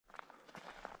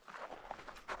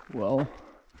Well,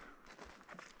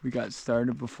 we got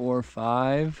started before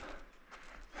 5.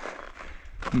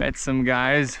 Met some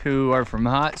guys who are from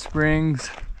Hot Springs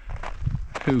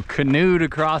who canoed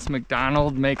across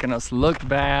McDonald, making us look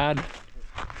bad.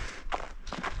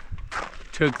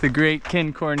 Took the great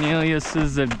Ken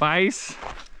Cornelius's advice.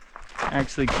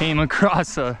 Actually came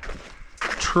across a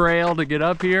trail to get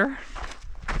up here.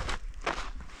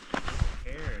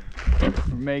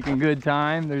 We're making good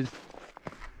time. There's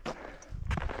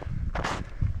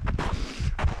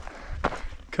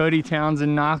Cody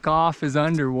Townsend knockoff is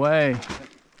underway.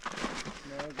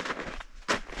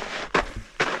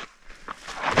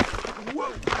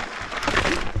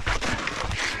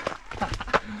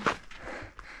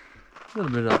 A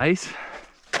little bit of ice.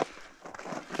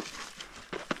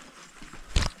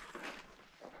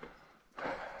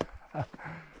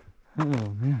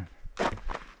 Oh man.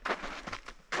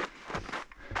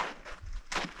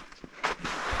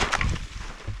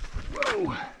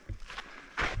 Whoa.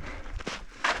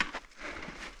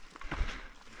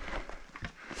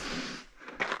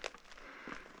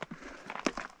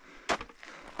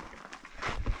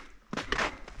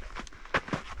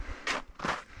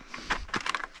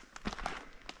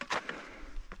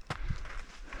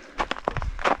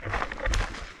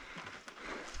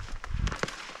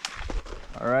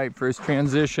 All right, first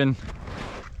transition.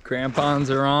 Crampons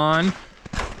are on.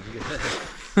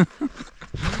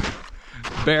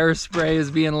 Bear spray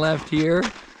is being left here.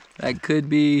 That could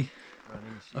be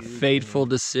a fateful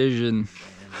decision.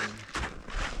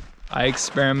 I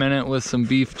experimented with some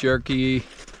beef jerky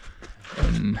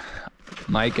and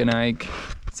Mike and Ike.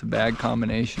 It's a bad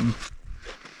combination.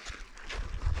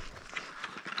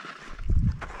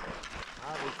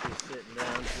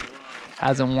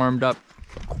 Hasn't warmed up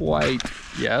quite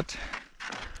yet.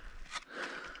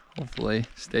 Hopefully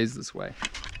stays this way.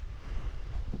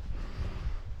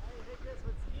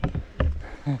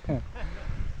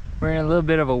 We're in a little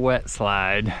bit of a wet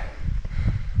slide.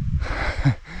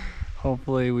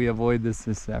 Hopefully we avoid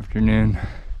this afternoon.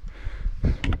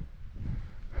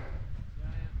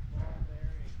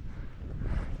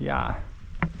 Yeah.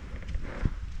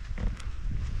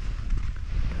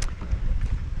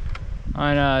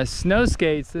 On snow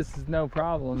skates, this is no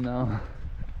problem though.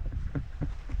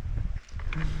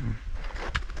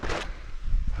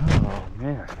 Oh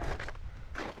man.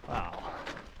 Wow.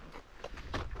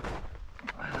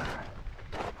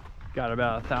 Got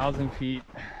about 1,000 feet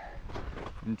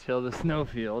until the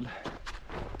snowfield.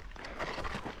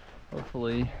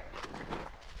 Hopefully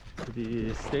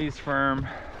it stays firm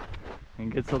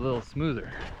and gets a little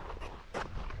smoother.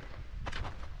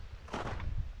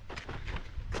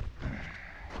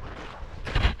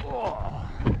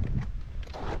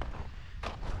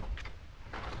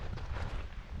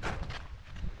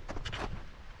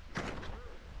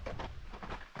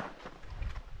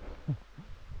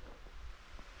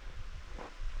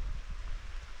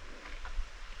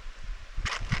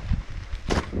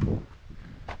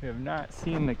 We have not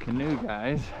seen the canoe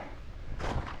guys.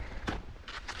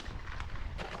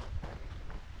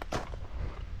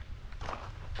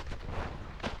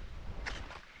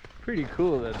 Pretty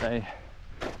cool that they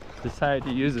decided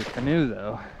to use a canoe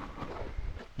though.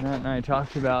 Matt and I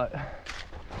talked about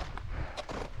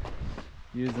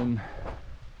using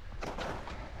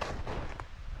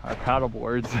our paddle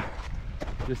boards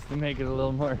just to make it a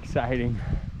little more exciting,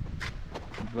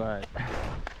 but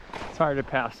it's hard to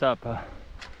pass up a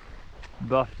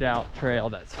buffed out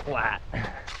trail that's flat.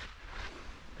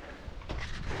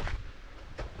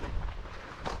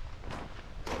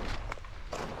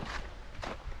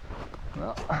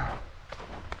 Well, a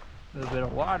little bit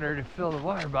of water to fill the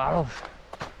water bottles.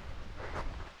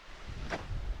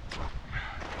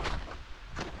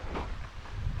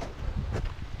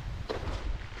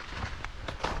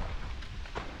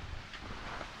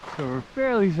 So we're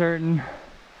fairly certain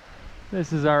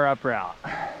this is our up route.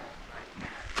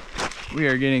 We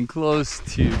are getting close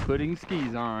to putting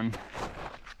skis on.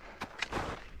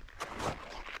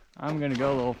 I'm gonna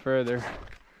go a little further.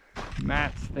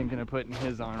 Matt's thinking of putting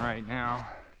his on right now,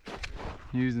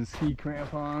 using ski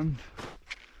crampons.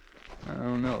 I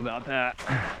don't know about that.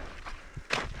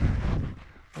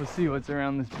 We'll see what's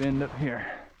around this bend up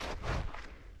here.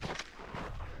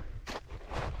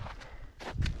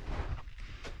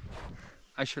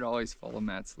 I should always follow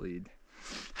Matt's lead.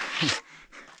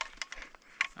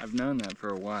 I've known that for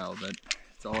a while, but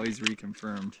it's always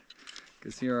reconfirmed.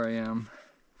 Because here I am,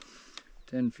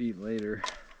 10 feet later,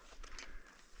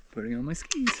 putting on my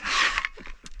skis.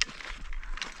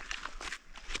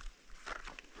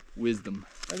 Wisdom.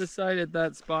 I decided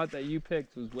that spot that you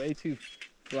picked was way too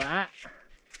flat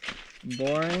and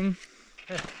boring.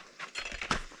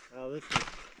 Oh, this is...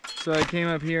 So I came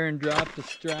up here and dropped the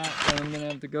strap, and I'm gonna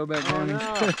have to go back down.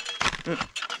 No.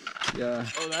 Yeah.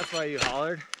 Oh, that's why you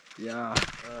hollered? Yeah.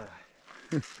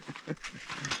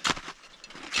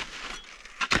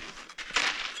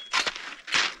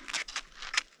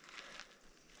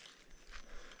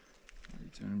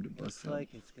 Time to bust Looks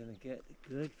like it's gonna get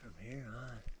good from here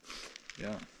on.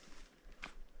 Yeah.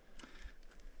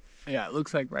 Yeah, it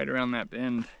looks like right around that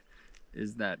bend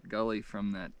is that gully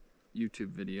from that YouTube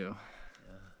video.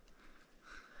 Yeah.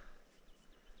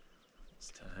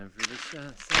 It's time for the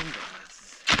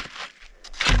sunglasses.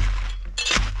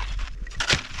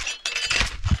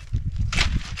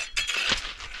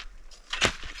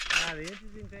 The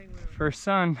interesting thing First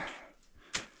sun,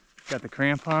 got the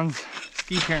crampons,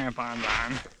 ski crampons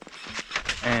on,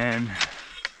 and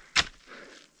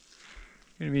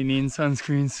gonna be needing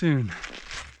sunscreen soon.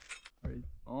 We're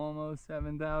almost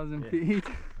 7,000 feet.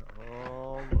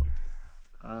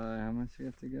 How much do we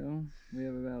have to go? We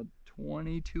have about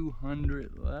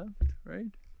 2,200 left,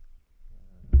 right?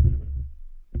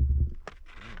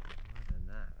 more than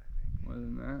that, I think. More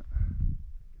than that.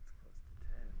 It's close to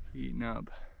 10. Heating up.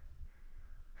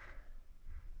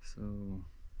 So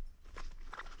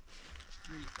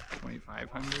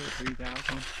 2,500,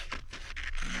 3,000.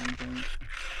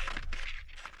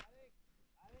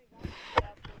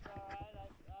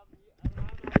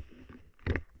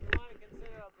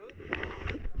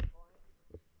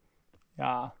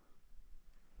 Yeah.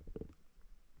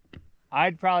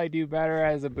 I'd probably do better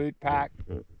as a boot pack.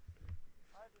 Hard to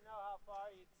know how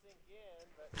far you'd sink in,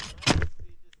 but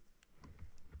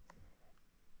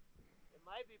it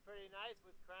might be pretty nice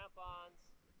with crampons.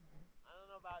 I don't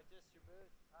know about just your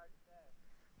boots, it's hard to say.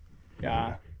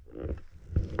 Yeah.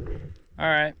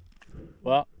 Alright.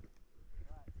 Well,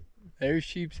 there's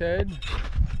Sheep's Head.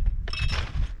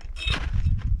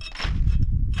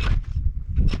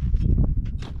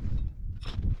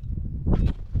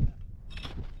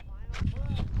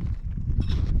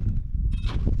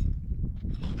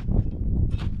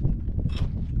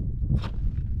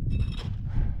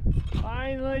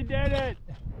 Finally did it!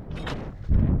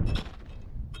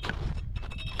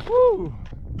 Woo!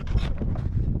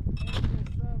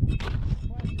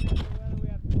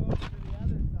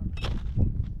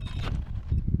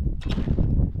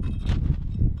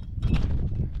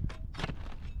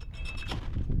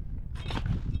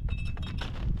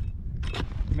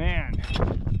 Man,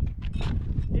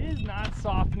 it is not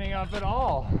softening up at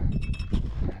all.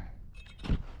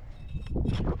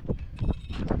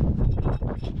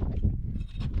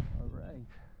 Alright.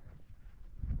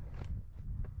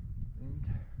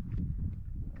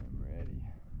 I'm ready.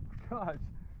 Gosh,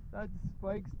 that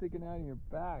spike sticking out of your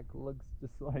back looks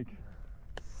just like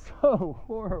so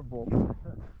horrible.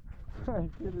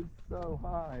 Like it is so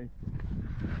high.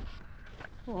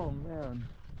 Oh man.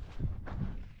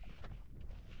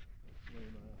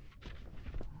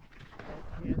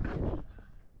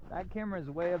 That camera is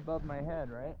way above my head,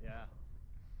 right? Yeah.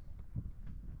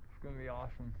 It's gonna be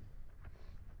awesome.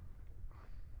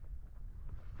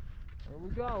 There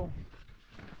we go.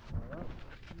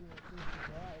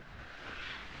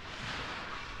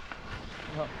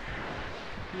 Well,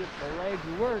 see if the legs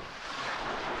work.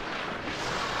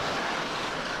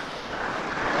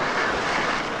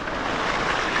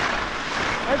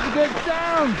 That's a good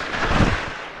sound.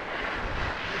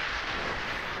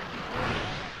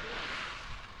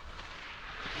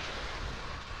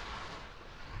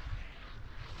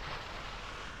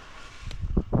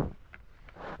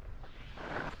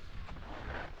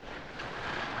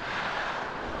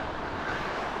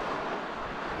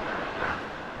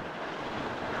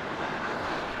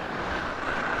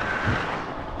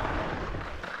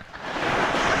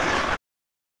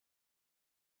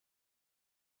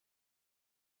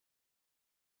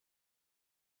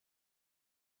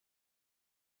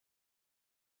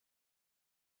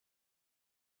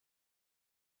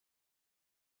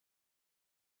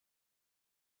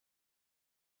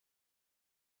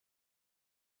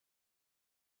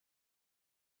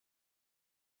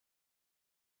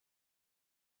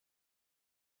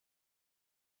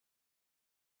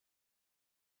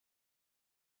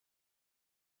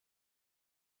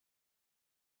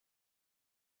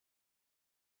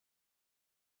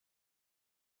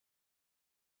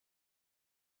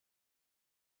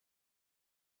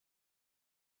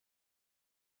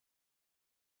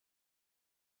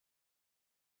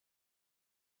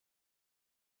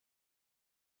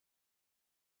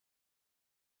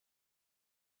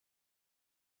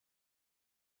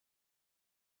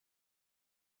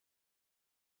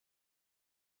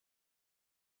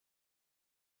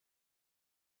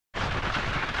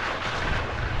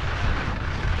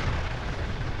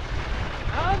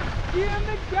 Yeah,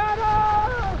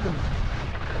 McDonald!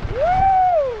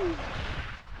 Woo!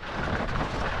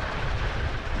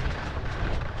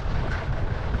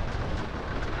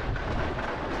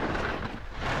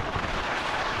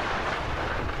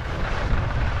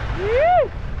 Woo!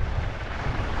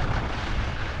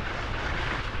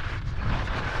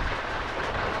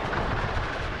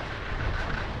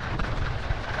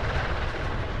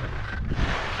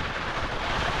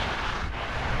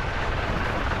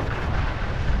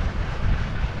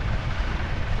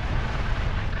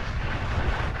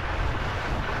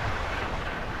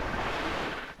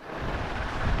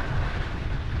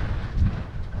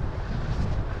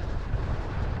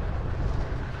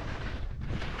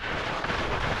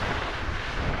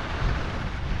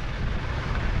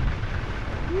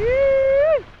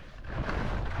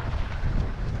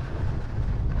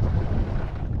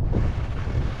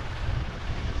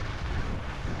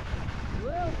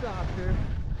 Little softer.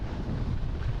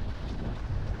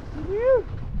 Woo!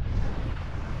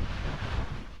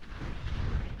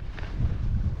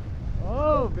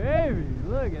 Oh baby,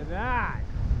 look at that.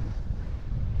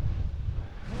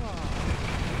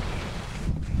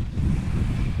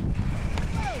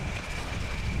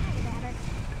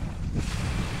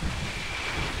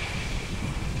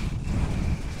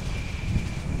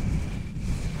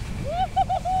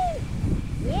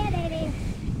 Yeah, baby.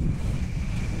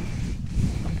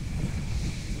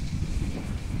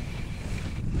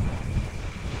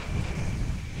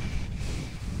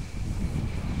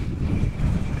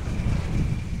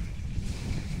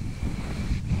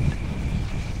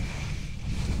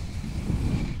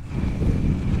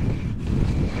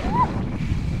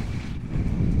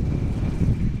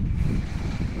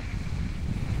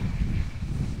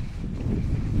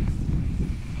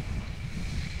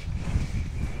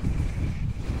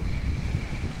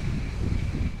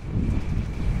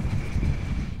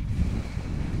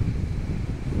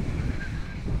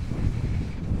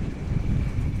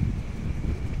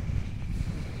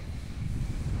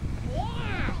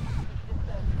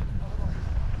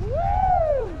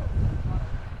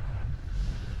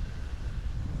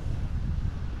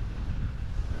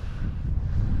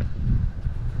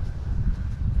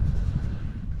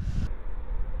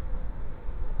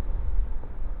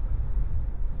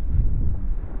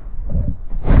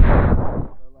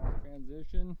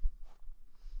 Transition.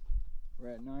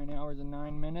 We're at 9 hours and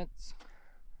 9 minutes.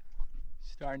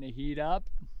 Starting to heat up.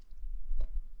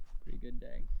 Pretty good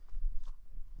day.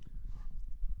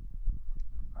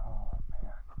 Oh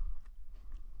man.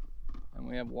 And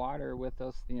we have water with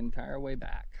us the entire way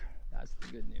back. That's the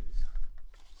good news.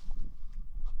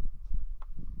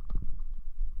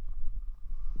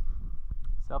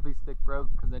 Selfie stick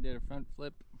broke because I did a front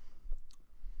flip.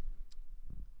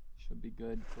 Should be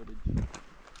good footage.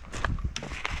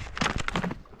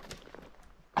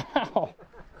 Ow!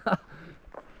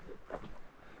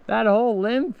 That whole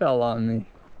limb fell on me.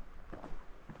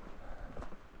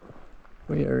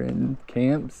 We are in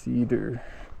Camp Cedar.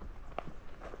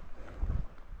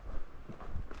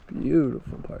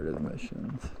 Beautiful part of the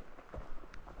missions.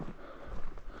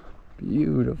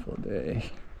 Beautiful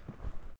day.